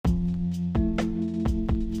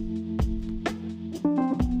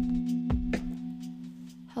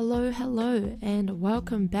Hello, and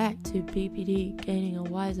welcome back to BPD Gaining a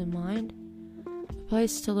Wiser Mind, a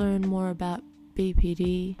place to learn more about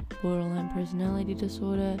BPD, borderline personality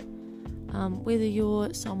disorder, whether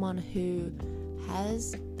you're someone who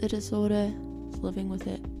has the disorder, is living with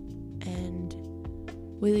it, and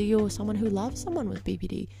whether you're someone who loves someone with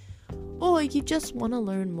BPD, or you just want to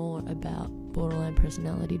learn more about borderline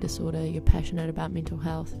personality disorder, you're passionate about mental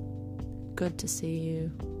health. Good to see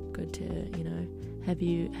you, good to, have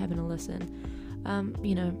you having a listen.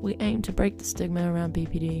 We aim to break the stigma around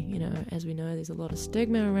BPD. As we know, there's a lot of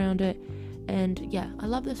stigma around it, and I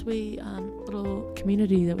love this wee little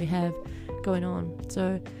community that we have going on.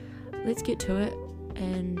 So let's get to it.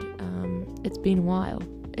 And it's been a while.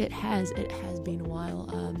 It has been a while.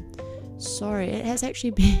 It has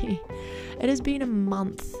actually been it has been a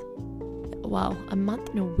month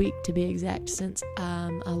and a week to be exact since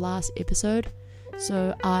our last episode.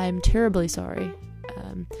 So I'm terribly sorry.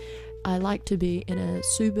 I like to be in a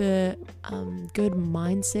super good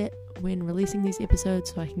mindset when releasing these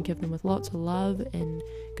episodes, so I can give them with lots of love and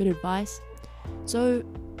good advice. So,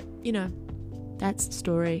 that's the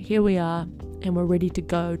story. Here we are, and we're ready to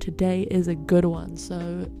go. Today is a good one,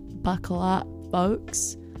 so buckle up,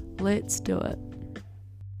 folks. Let's do it.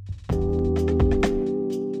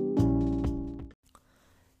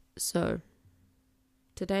 So,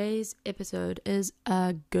 today's episode is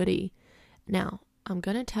a goodie. Now, I'm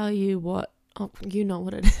going to tell you you know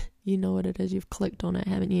what it is. You've clicked on it,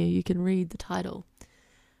 haven't you? You can read the title.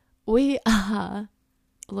 We are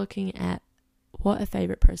looking at what a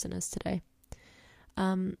favorite person is today.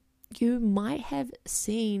 You might have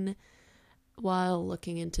seen, while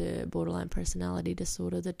looking into borderline personality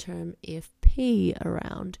disorder, the term FP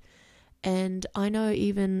around. And I know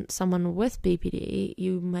even someone with BPD,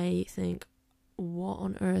 you may think, what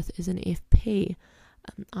on earth is an FP?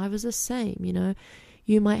 I was the same,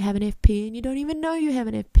 you might have an FP and you don't even know you have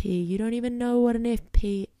an FP. You don't even know what an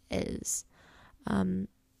FP is. An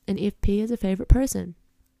FP is a favorite person.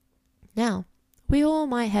 Now, we all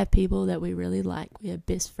might have people that we really like. We have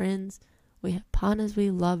best friends. We have partners we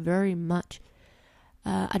love very much.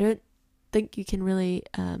 I don't think you can really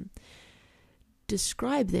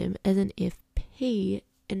describe them as an FP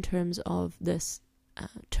in terms of this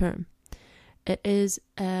term. It is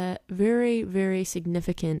a very, very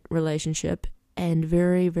significant relationship and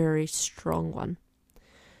very, very strong one.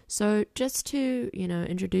 So just to,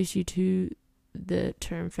 introduce you to the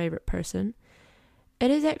term favorite person,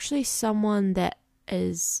 it is actually someone that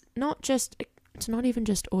is it's not even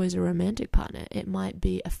just always a romantic partner. It might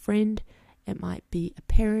be a friend, it might be a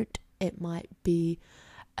parent, it might be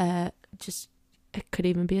it could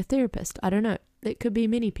even be a therapist. I don't know. It could be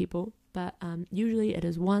many people. But usually it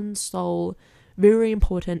is one sole, very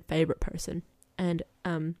important favorite person. And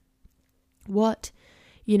what,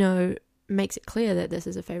 makes it clear that this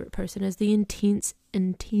is a favorite person is the intense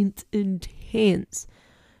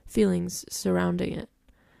feelings surrounding it.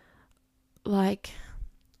 Like,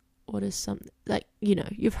 what is something,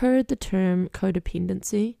 you've heard the term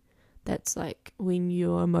codependency. That's like when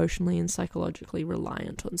you're emotionally and psychologically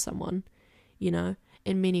reliant on someone, in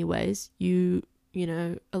many ways.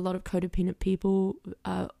 A lot of codependent people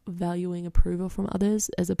are valuing approval from others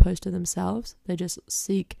as opposed to themselves. They just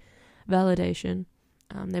seek validation.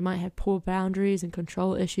 They might have poor boundaries and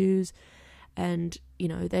control issues, and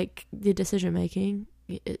their decision making,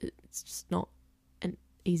 it's just not an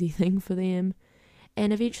easy thing for them.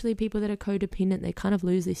 And eventually, people that are codependent, they kind of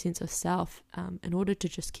lose their sense of self in order to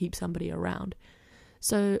just keep somebody around.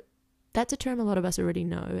 So that's a term a lot of us already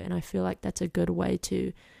know, and I feel like that's a good way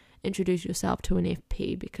to introduce yourself to an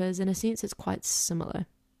FP, because in a sense it's quite similar.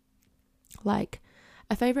 Like,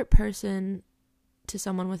 a favorite person to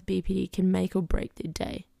someone with BPD can make or break their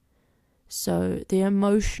day. So they're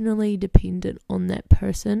emotionally dependent on that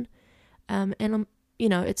person, and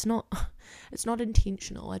it's not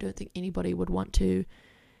intentional. I don't think anybody would want to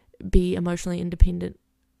be emotionally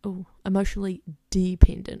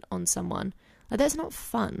dependent on someone. Like, that's not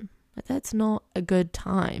fun. That's not a good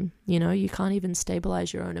time. You can't even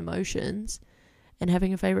stabilize your own emotions. And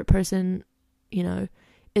having a favorite person,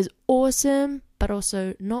 is awesome, but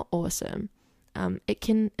also not awesome.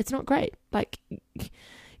 It's not great. Like,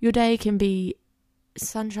 your day can be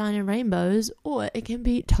sunshine and rainbows, or it can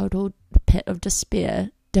be total pit of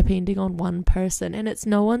despair, depending on one person. And it's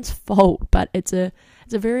no one's fault, but it's a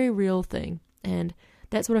very real thing. And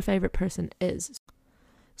that's what a favorite person is.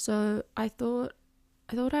 So I thought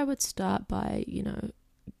I would start by,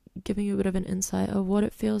 giving you a bit of an insight of what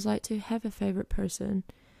it feels like to have a favorite person,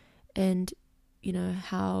 and,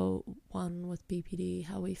 how one with BPD,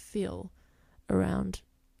 how we feel around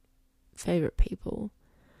favorite people.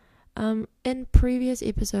 In previous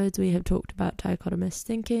episodes, we have talked about dichotomous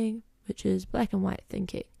thinking, which is black and white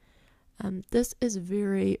thinking. This is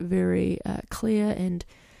very, very clear and,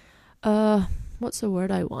 what's the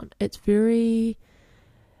word I want? It's very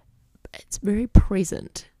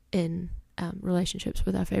present in relationships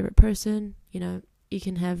with our favorite person. You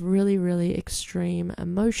can have really, really extreme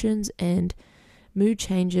emotions and mood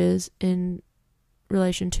changes in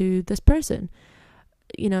relation to this person.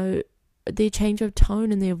 Their change of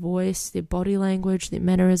tone in their voice, their body language, their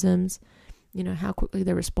mannerisms, how quickly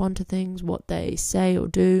they respond to things, what they say or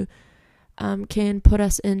do, can put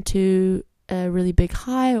us into a really big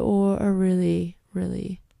high or a really,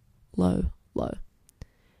 really low,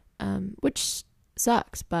 which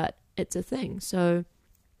sucks, but it's a thing. So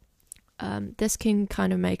this can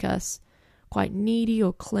kind of make us quite needy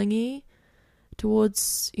or clingy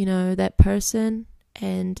towards, that person,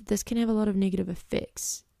 and this can have a lot of negative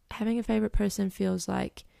effects. Having a favorite person feels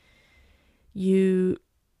like you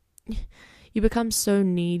become so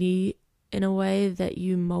needy in a way that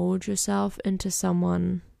you mold yourself into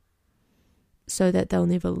someone so that they'll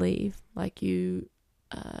never leave. Like you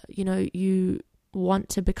want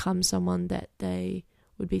to become someone that they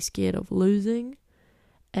would be scared of losing,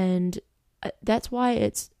 and that's why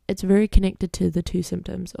it's very connected to the two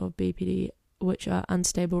symptoms of BPD, which are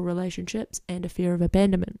unstable relationships and a fear of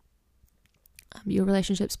abandonment. Your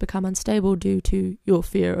relationships become unstable due to your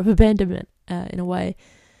fear of abandonment, in a way,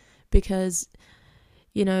 because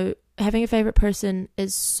having a favorite person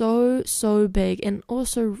is so big and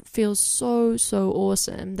also feels so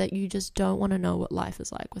awesome that you just don't want to know what life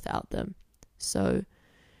is like without them. So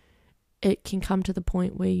it can come to the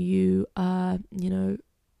point where you are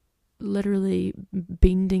literally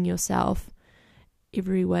bending yourself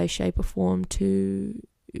every way, shape or form to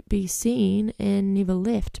be seen and never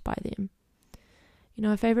left by them.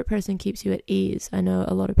 A favorite person keeps you at ease. I know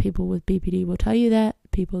a lot of people with BPD will tell you that.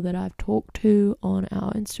 People that I've talked to on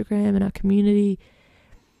our Instagram and our community,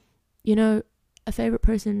 a favorite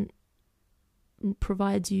person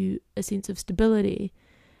provides you a sense of stability,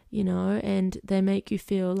 and they make you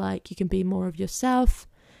feel like you can be more of yourself.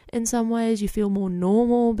 In some ways, you feel more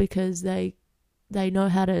normal because they know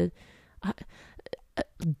how to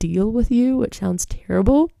deal with you, which sounds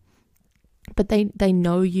terrible, but they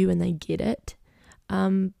know you and they get it.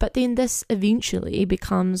 But then this eventually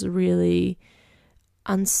becomes really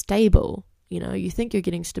unstable. You think you're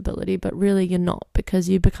getting stability, but really you're not, because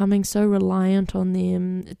you're becoming so reliant on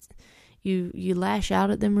them. You lash out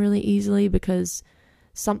at them really easily because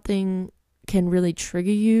something can really trigger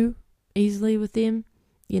you easily with them,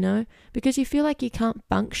 because you feel like you can't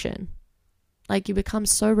function. Like you become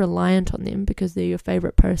so reliant on them because they're your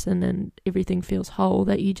favorite person and everything feels whole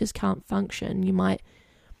that you just can't function. You might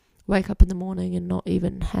wake up in the morning and not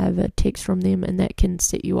even have a text from them, and that can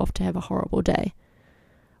set you off to have a horrible day,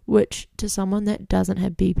 which to someone that doesn't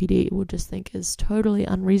have BPD will just think is totally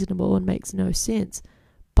unreasonable and makes no sense.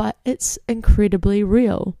 But it's incredibly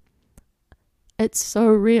real. It's so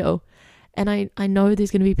real. And I know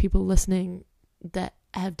there's going to be people listening that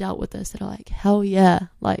have dealt with this that are like, hell yeah,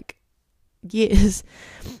 like, yes,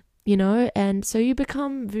 and so you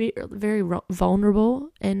become very, very vulnerable,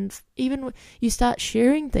 and even you start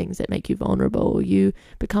sharing things that make you vulnerable. You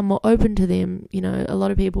become more open to them. A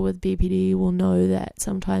lot of people with BPD will know that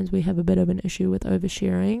sometimes we have a bit of an issue with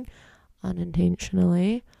oversharing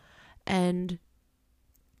unintentionally, and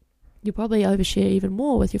you probably overshare even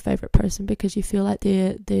more with your favorite person because you feel like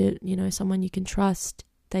they're someone you can trust.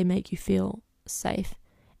 They make you feel safe,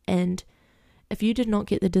 and if you did not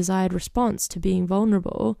get the desired response to being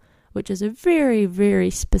vulnerable, which is a very, very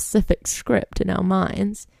specific script in our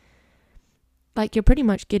minds, like you're pretty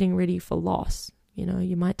much getting ready for loss.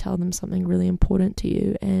 You might tell them something really important to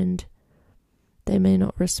you and they may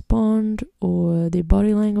not respond, or their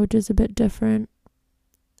body language is a bit different,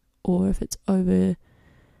 or if it's over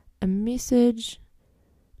a message,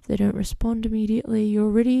 if they don't respond immediately, you're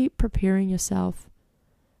already preparing yourself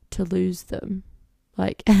to lose them.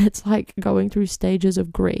 It's like going through stages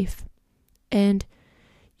of grief. And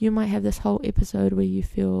you might have this whole episode where you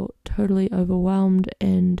feel totally overwhelmed,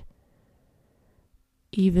 and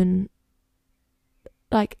even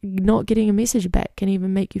like not getting a message back can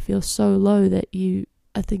even make you feel so low that you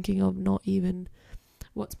are thinking of not even,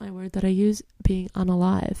 what's my word that I use, being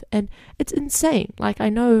unalive. And it's insane. Like, I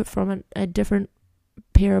know from a different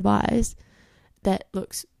pair of eyes that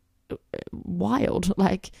looks wild,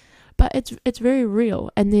 but it's very real.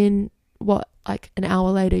 And then an hour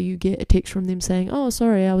later you get a text from them saying, oh,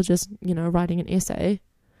 sorry, I was just writing an essay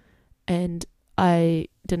and I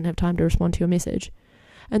didn't have time to respond to your message.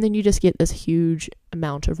 And then you just get this huge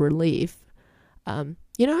amount of relief.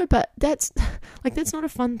 but that's not a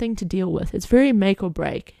fun thing to deal with. It's very make or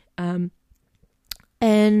break. And,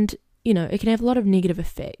 it can have a lot of negative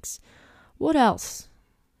effects. What else?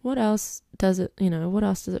 What else does it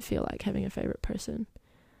feel like having a favorite person?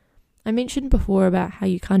 I mentioned before about how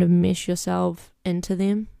you kind of mesh yourself into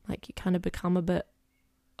them. Like you kind of become a bit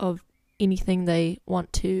of anything they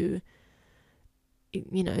want to,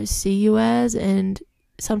 see you as. And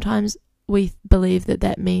sometimes we believe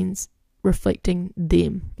that means reflecting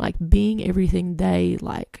them, like being everything they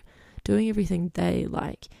like, doing everything they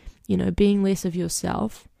like, being less of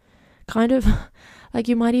yourself. Kind of like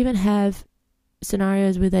you might even have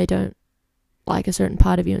scenarios where they don't like a certain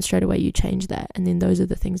part of you and straight away you change that, and then those are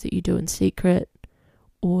the things that you do in secret,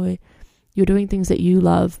 or you're doing things that you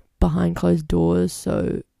love behind closed doors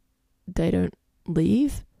so they don't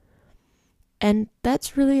leave, and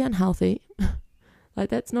that's really unhealthy. Like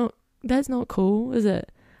that's not cool, is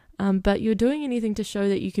it? But you're doing anything to show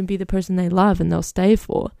that you can be the person they love and they'll stay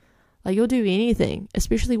for. Like you'll do anything,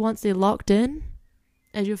 especially once they're locked in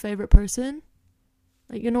as your favorite person.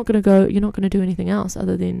 Like you're not going to do anything else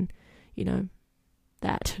other than,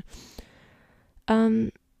 that.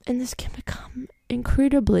 And this can become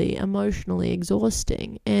incredibly emotionally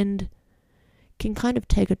exhausting and can kind of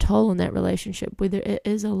take a toll on that relationship, whether it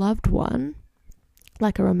is a loved one,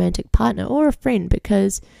 like a romantic partner, or a friend,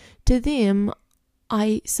 because to them,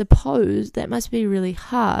 I suppose that must be really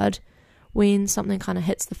hard when something kind of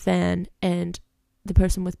hits the fan and the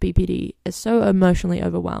person with BPD is so emotionally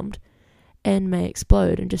overwhelmed and may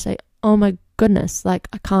explode and just say, oh my goodness, like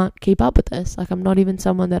I can't keep up with this. Like I'm not even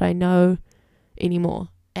someone that I know anymore,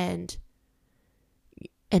 and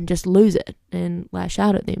just lose it and lash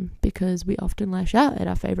out at them, because we often lash out at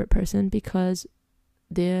our favorite person because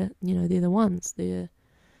they're the ones. They're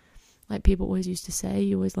like people always used to say,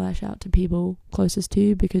 you always lash out to people closest to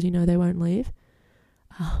you because they won't leave.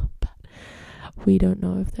 But we don't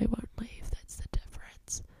know if they won't leave. That's the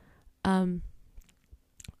difference.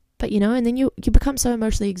 But and then you become so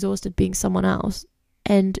emotionally exhausted being someone else,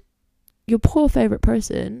 and your poor favorite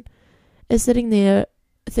person is sitting there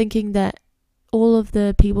thinking that all of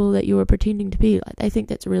the people that you were pretending to be, like, they think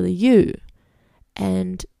that's really you.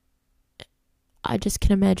 And I just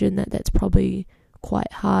can imagine that that's probably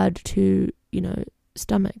quite hard to,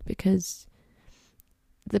 stomach, because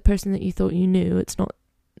the person that you thought you knew, it's not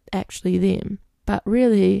actually them. But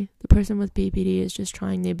really, the person with BPD is just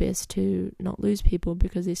trying their best to not lose people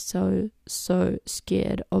because they're so, so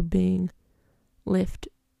scared of being left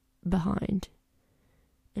behind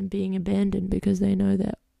and being abandoned, because they know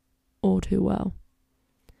that all too well.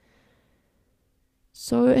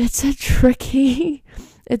 So it's a tricky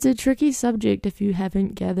subject if you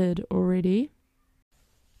haven't gathered already.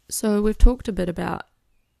 So we've talked a bit about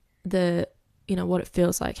what it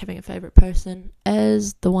feels like having a favorite person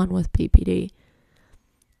as the one with BPD.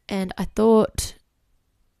 And I thought,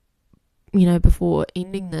 before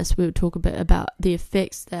ending this, we would talk a bit about the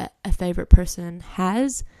effects that a favorite person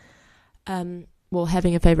has.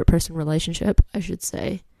 Having a favorite person relationship, I should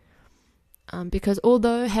say. Because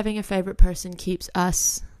although having a favorite person keeps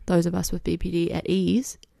us, those of us with BPD, at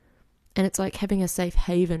ease, and it's like having a safe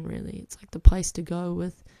haven, really. It's like the place to go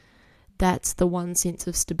with. That's the one sense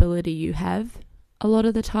of stability you have a lot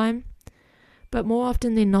of the time. But more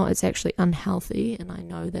often than not, it's actually unhealthy, and I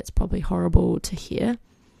know that's probably horrible to hear.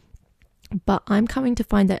 But I'm coming to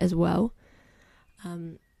find that as well.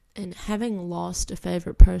 And having lost a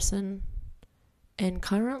favorite person, and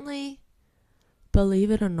currently,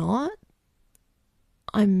 believe it or not,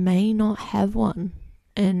 I may not have one.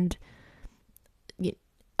 And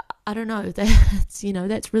I don't know,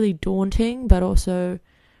 that's really daunting, but also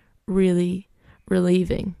really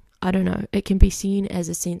relieving. I don't know, it can be seen as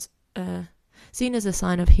a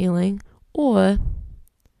sign of healing, or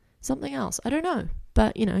something else. I don't know,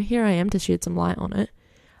 but here I am to shed some light on it.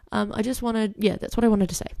 That's what I wanted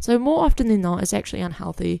to say. So more often than not, it's actually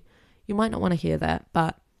unhealthy. You might not want to hear that,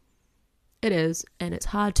 but it is, and it's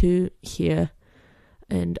hard to hear.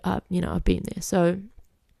 And I've been there. So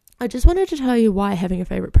I just wanted to tell you why having a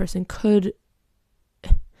favorite person could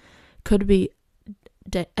be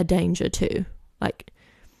a danger too, like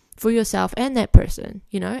for yourself and that person,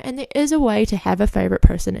 and there is a way to have a favorite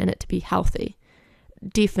person and it to be healthy,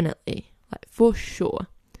 definitely, like for sure.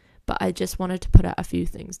 But I just wanted to put out a few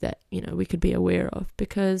things that we could be aware of,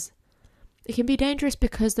 because it can be dangerous,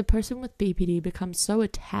 because the person with BPD becomes so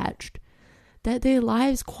attached that their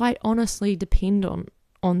lives quite honestly depend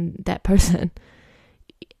on that person.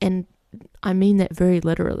 And I mean that very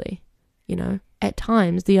literally. At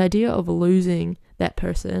times the idea of losing that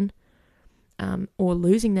person, or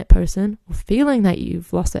losing that person, or feeling that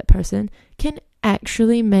you've lost that person, can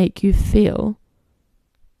actually make you feel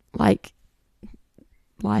like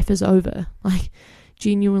life is over. Like,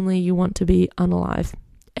 genuinely you want to be unalive.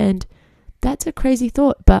 And that's a crazy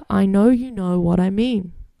thought, but I know you know what I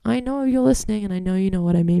mean. I know you're listening, and I know you know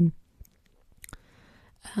what I mean.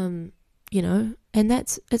 And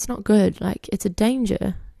it's not good. Like, it's a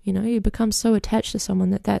danger. You become so attached to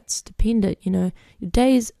someone that's dependent. Your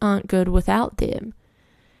days aren't good without them.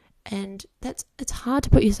 And it's hard to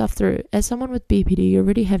put yourself through. As someone with BPD, you're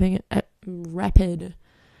already having a rapid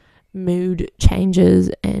mood changes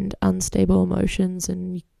and unstable emotions,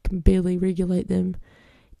 and you can barely regulate them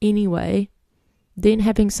anyway. Then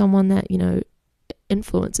having someone that,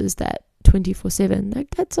 influences that 24/7,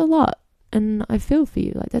 that's a lot. And I feel for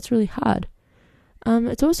you. Like, that's really hard.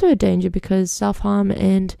 It's also a danger because self-harm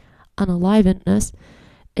and unalivedness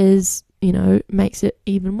is, makes it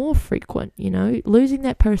even more frequent. Losing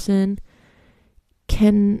that person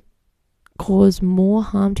can cause more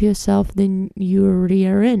harm to yourself than you already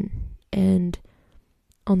are in. And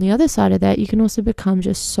on the other side of that, you can also become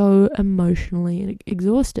just so emotionally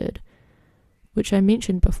exhausted, which I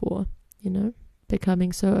mentioned before,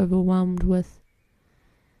 becoming so overwhelmed with,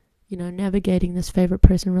 navigating this favorite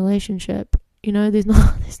person relationship. There's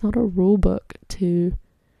not a rule book to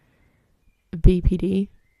BPD.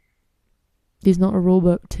 There's not a rule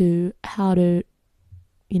book to how to,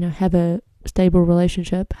 have a stable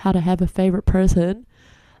relationship, how to have a favorite person.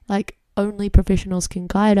 Like, only professionals can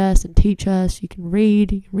guide us and teach us. You can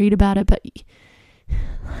read about it, but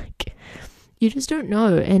you just don't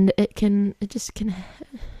know, and it can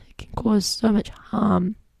cause so much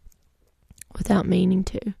harm without meaning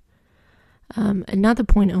to. Another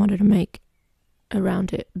point I wanted to make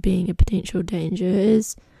around it being a potential danger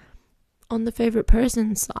is on the favorite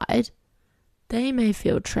person side, they may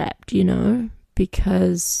feel trapped,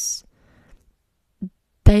 because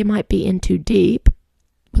they might be in too deep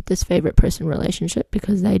with this favorite person relationship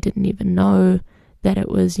because they didn't even know that it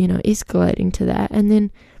was, escalating to that. And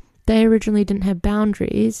then they originally didn't have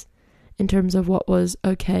boundaries in terms of what was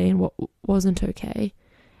okay and what wasn't okay.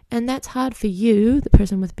 And that's hard for you, the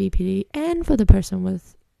person with BPD, and for the person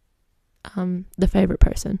with the favorite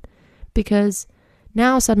person, because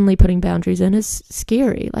now suddenly putting boundaries in is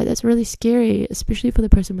scary. Like, that's really scary, especially for the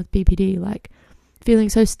person with BPD, like feeling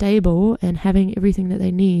so stable and having everything that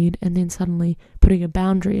they need, and then suddenly putting a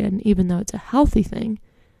boundary in, even though it's a healthy thing.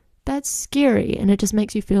 That's scary, and it just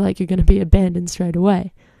makes you feel like you're going to be abandoned straight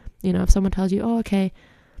away. If someone tells you, oh, okay,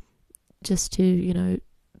 just to,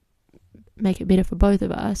 make it better for both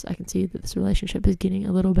of us, I can see that this relationship is getting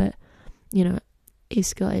a little bit,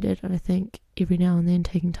 escalated. And I think every now and then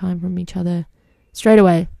taking time from each other straight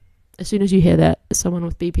away, as soon as you hear that, as someone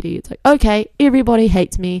with BPD, it's like, okay, everybody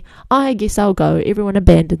hates me, I guess I'll go, everyone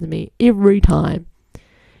abandons me every time,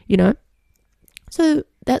 So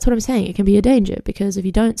that's what I'm saying. It can be a danger, because if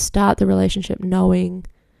you don't start the relationship knowing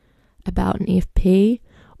about an FP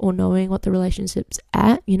or knowing what the relationship's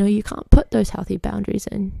at, you can't put those healthy boundaries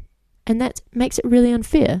in. And that makes it really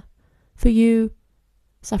unfair for you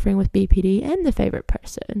suffering with BPD and the favorite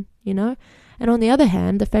person, And on the other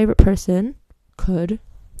hand, the favorite person could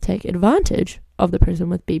take advantage of the person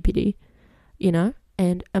with BPD,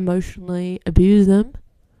 and emotionally abuse them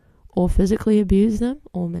or physically abuse them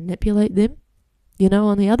or manipulate them,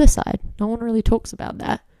 on the other side. No one really talks about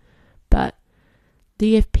that. But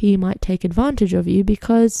the FP might take advantage of you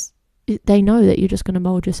because they know that you're just going to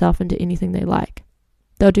mold yourself into anything they like.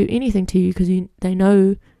 They'll do anything to you because they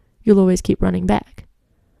know you'll always keep running back.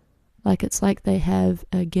 Like, it's like they have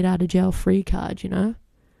a get out of jail free card,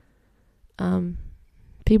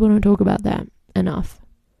 People don't talk about that enough.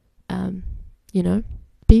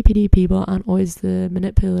 BPD people aren't always the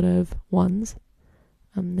manipulative ones.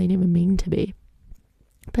 They never mean to be.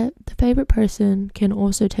 But the favorite person can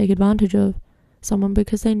also take advantage of someone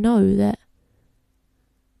because they know that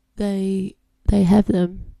they have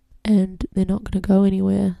them and they're not going to go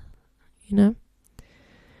anywhere, Yeah,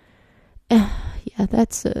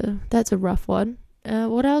 that's a rough one.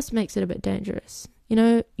 What else makes it a bit dangerous?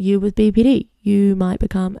 You with BPD, you might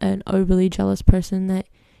become an overly jealous person that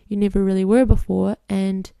you never really were before,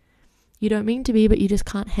 and you don't mean to be, but you just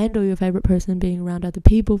can't handle your favorite person being around other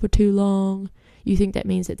people for too long. You think that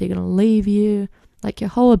means that they're going to leave you. Like, your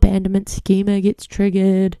whole abandonment schema gets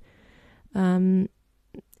triggered.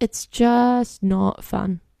 It's just not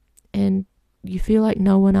fun. And you feel like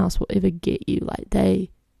no one else will ever get you like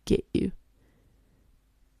they get you.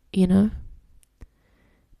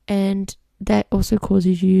 And that also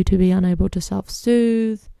causes you to be unable to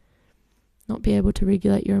self-soothe, not be able to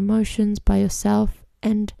regulate your emotions by yourself.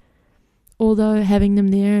 And although having them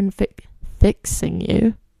there and fixing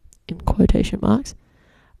you in quotation marks,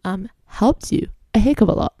 helps you a heck of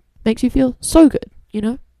a lot. Makes you feel so good, you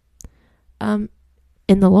know?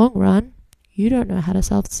 In the long run, you don't know how to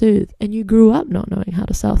self-soothe, and you grew up not knowing how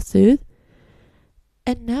to self-soothe,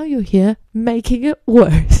 and now you're here making it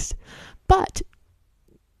worse. But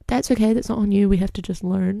that's okay, that's not on you. We have to just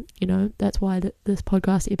learn, you know? That's why this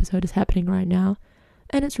podcast episode is happening right now,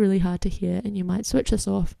 and it's really hard to hear, and you might switch this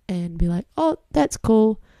off and be like, oh, that's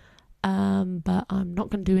cool, but I'm not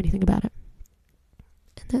going to do anything about it.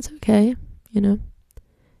 And that's okay, you know?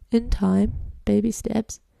 In time, baby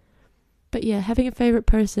steps. But yeah, having a favorite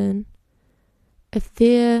person, if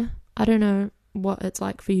they're, I don't know what it's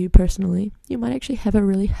like for you personally, you might actually have a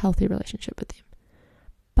really healthy relationship with them.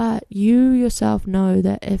 But you yourself know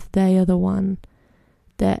that if they are the one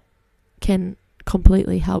that can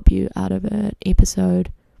completely help you out of an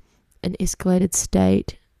episode, an escalated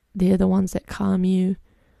state, they're the ones that calm you.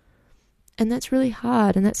 And that's really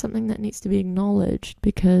hard, and that's something that needs to be acknowledged,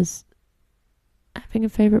 because having a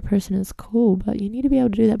favorite person is cool, but you need to be able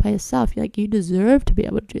to do that by yourself. Like, you deserve to be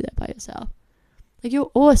able to do that by yourself. Like,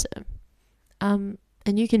 you're awesome. And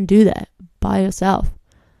you can do that by yourself.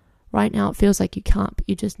 Right now it feels like you can't, but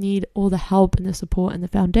you just need all the help and the support and the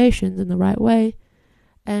foundations in the right way.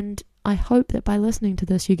 And I hope that by listening to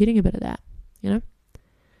this, you're getting a bit of that, you know?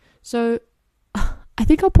 So I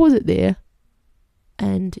think I'll pause it there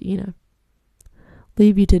and, you know,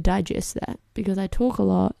 leave you to digest that, because I talk a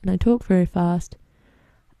lot and I talk very fast,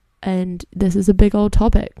 and this is a big old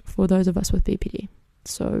topic for those of us with BPD.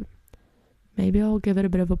 So maybe I'll give it a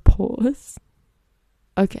bit of a pause.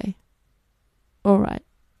 Okay. All right.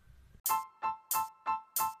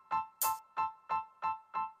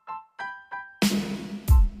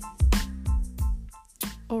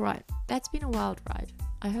 Alright, that's been a wild ride.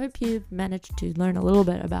 I hope you've managed to learn a little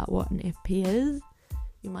bit about what an FP is.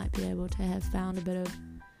 You might be able to have found a bit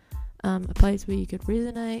of a place where you could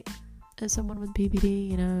resonate as someone with BPD,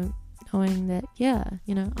 you know, knowing that, yeah,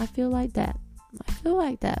 you know, I feel like that. I feel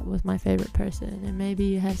like that with my favorite person, and maybe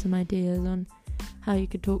you have some ideas on how you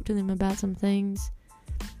could talk to them about some things.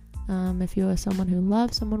 If you're someone who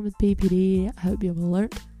loves someone with BPD, I hope you've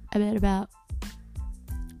learnt a bit about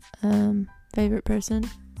favorite person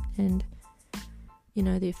and, you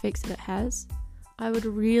know, the effects that it has. I would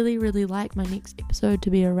really, really like my next episode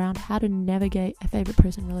to be around how to navigate a favorite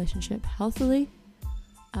person relationship healthily.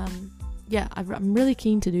 I'm really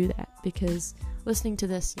keen to do that, because listening to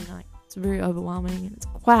this, you know, it's very overwhelming, and it's,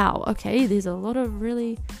 wow, okay, there's a lot of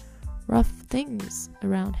really rough things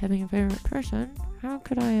around having a favorite person. How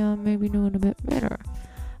could I maybe know it a bit better?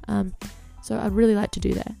 So I'd really like to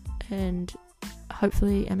do that, and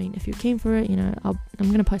hopefully, I mean, if you're keen for it, you know, I'm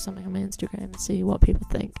going to post something on my Instagram and see what people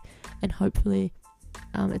think, and hopefully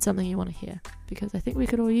it's something you want to hear, because I think we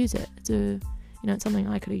could all use it. It's something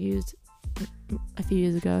I could have used a few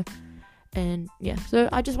years ago, and yeah, so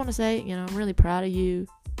I just want to say, you know, I'm really proud of you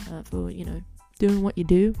for, you know, doing what you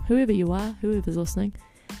do, whoever you are, whoever's listening.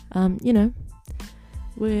 You know,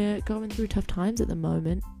 we're going through tough times at the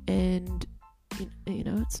moment, and you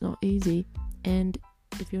know, it's not easy, and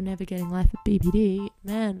if you're navigating life with BPD,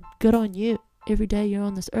 man, good on you. Every day you're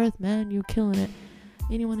on this earth, man, you're killing it.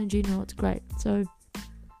 Anyone in general, it's great. So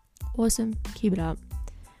awesome, keep it up.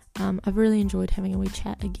 I've really enjoyed having a wee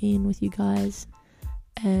chat again with you guys,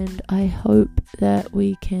 and I hope that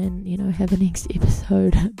we can, you know, have a next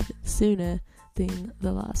episode a bit sooner than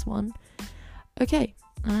the last one. Okay,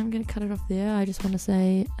 I'm going to cut it off there. I just want to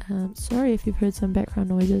say sorry if you've heard some background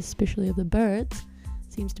noises, especially of the birds.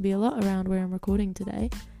 Seems to be a lot around where I'm recording today,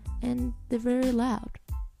 and they're very loud.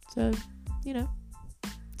 So, you know,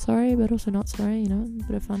 sorry, but also not sorry, you know, a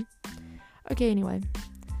bit of fun. Okay, anyway,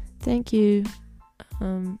 thank you.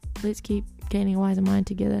 Let's keep gaining a wiser mind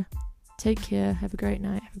together. Take care, have a great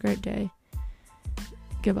night, have a great day.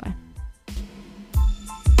 Goodbye.